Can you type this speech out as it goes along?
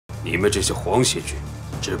你们这些皇协军，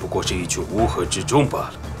只不过是一群乌合之众罢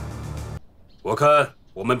了。我看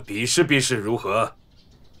我们比试比试如何？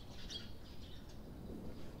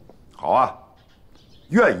好啊，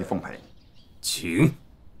愿意奉陪。请。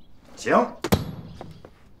行。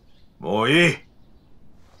莫一，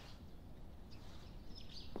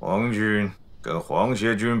皇军跟皇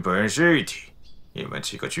协军本是一体，你们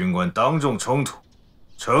几个军官当众冲突，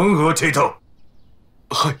成何体统？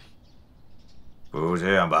嗨，不如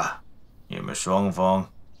这样吧，你们双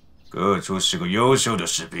方各出10个优秀的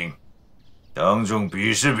士兵，当众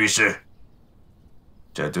比试比试。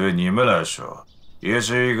这对你们来说也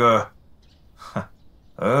是一个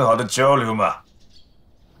很好的交流嘛。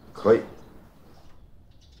可以。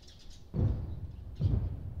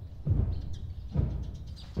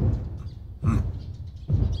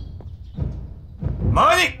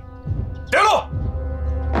马尼，掉落！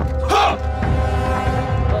哈！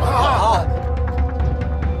好。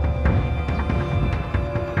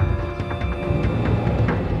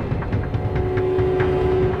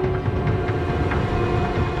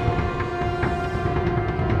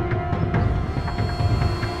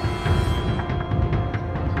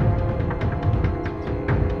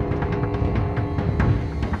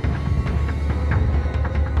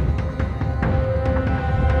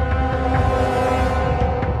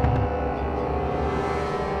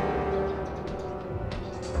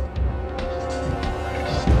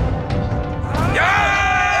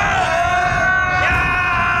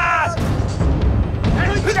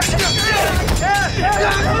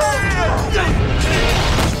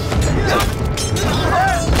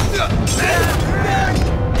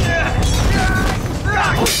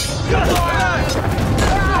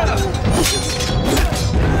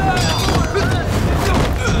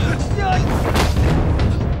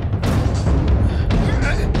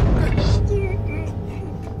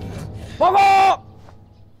报告，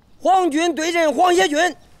皇军对阵皇协军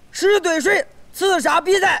10对水刺杀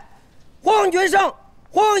比赛，皇军胜，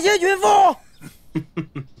皇协军负。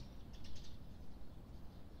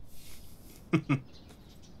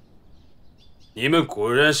你们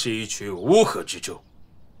果然是一群乌合之众，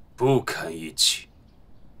不堪一击。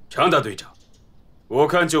常大队长，我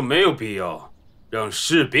看就没有必要让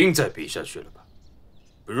士兵再比下去了吧？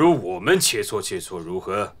不如我们切磋切磋，如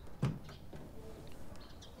何？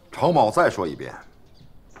常某再说一遍，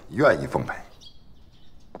愿意奉陪。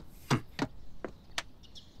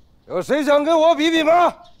有谁想跟我比比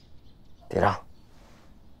吗？队长，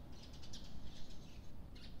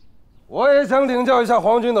我也想领教一下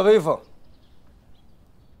皇军的威风。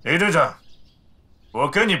李队长，我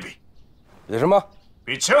跟你比。比什么？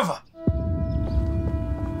比枪法。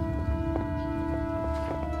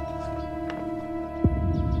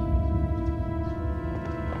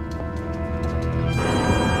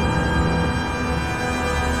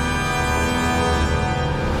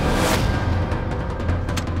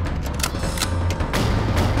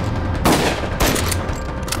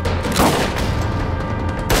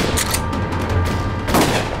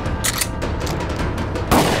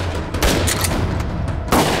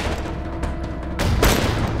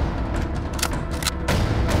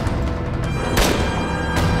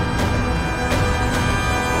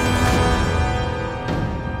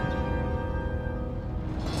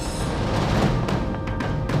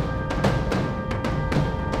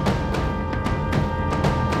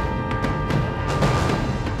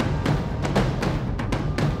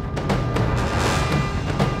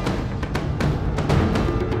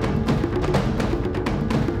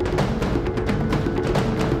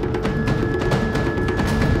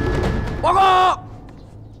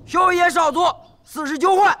校野少佐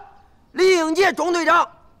49换，李应杰中队长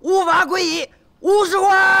无法归议50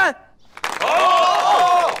换。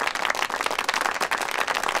好。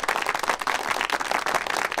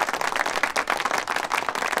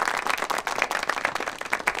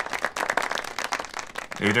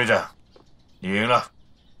李队长，你赢了。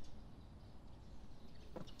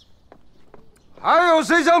还有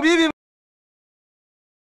谁想比比？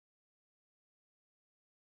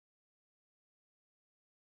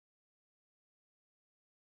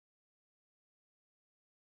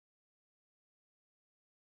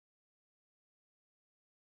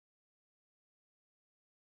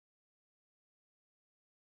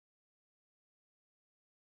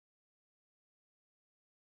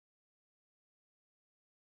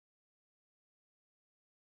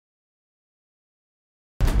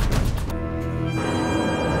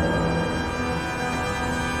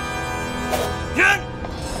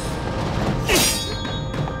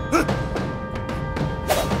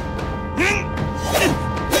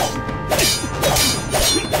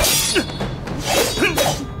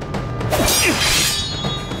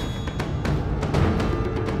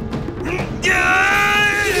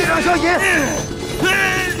小心！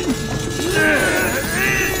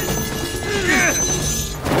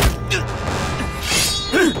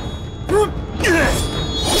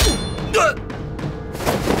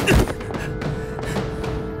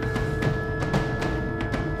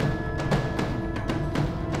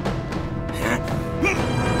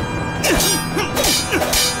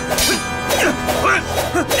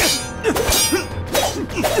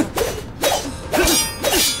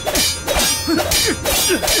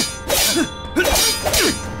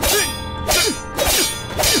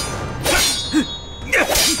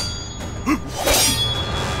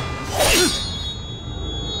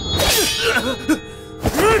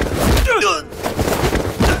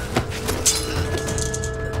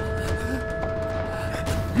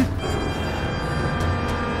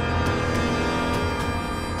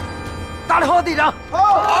大礼好，队长。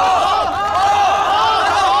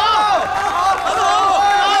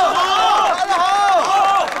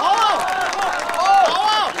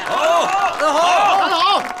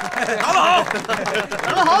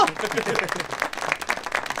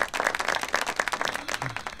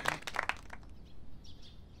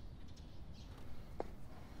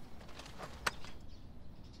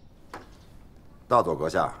大佐阁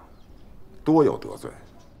下，多有得罪。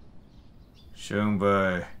胜败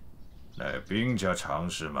乃兵家常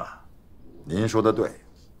事嘛。您说的对。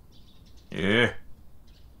你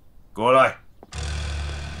过来。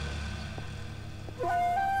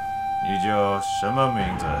你叫什么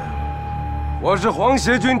名字？我是皇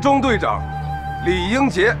协军中队长李英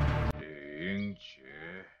杰。李英杰，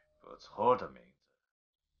不错的名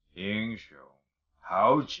字，英雄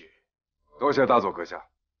豪杰。多谢大佐阁下。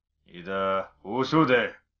你的武术的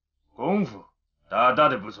功夫大大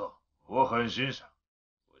的不错，我很欣赏。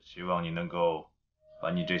我希望你能够把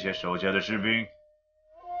你这些手下的士兵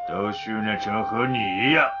都训练成和你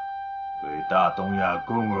一样，为大东亚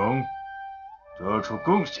共荣做出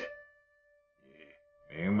贡献。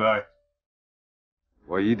你明白？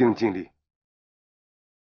我一定尽力。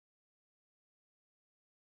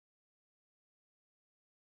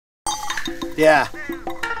爹，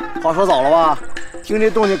话说早了吧？听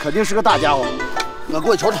这动静，肯定是个大家伙。我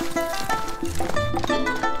过去瞅瞅。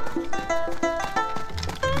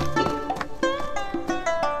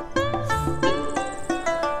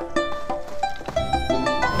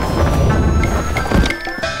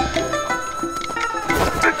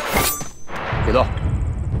别动！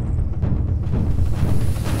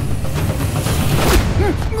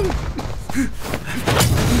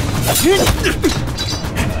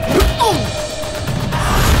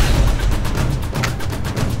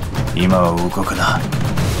今は動くな。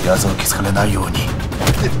奴を気づかれないように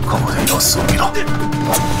ここで様子を見ろ。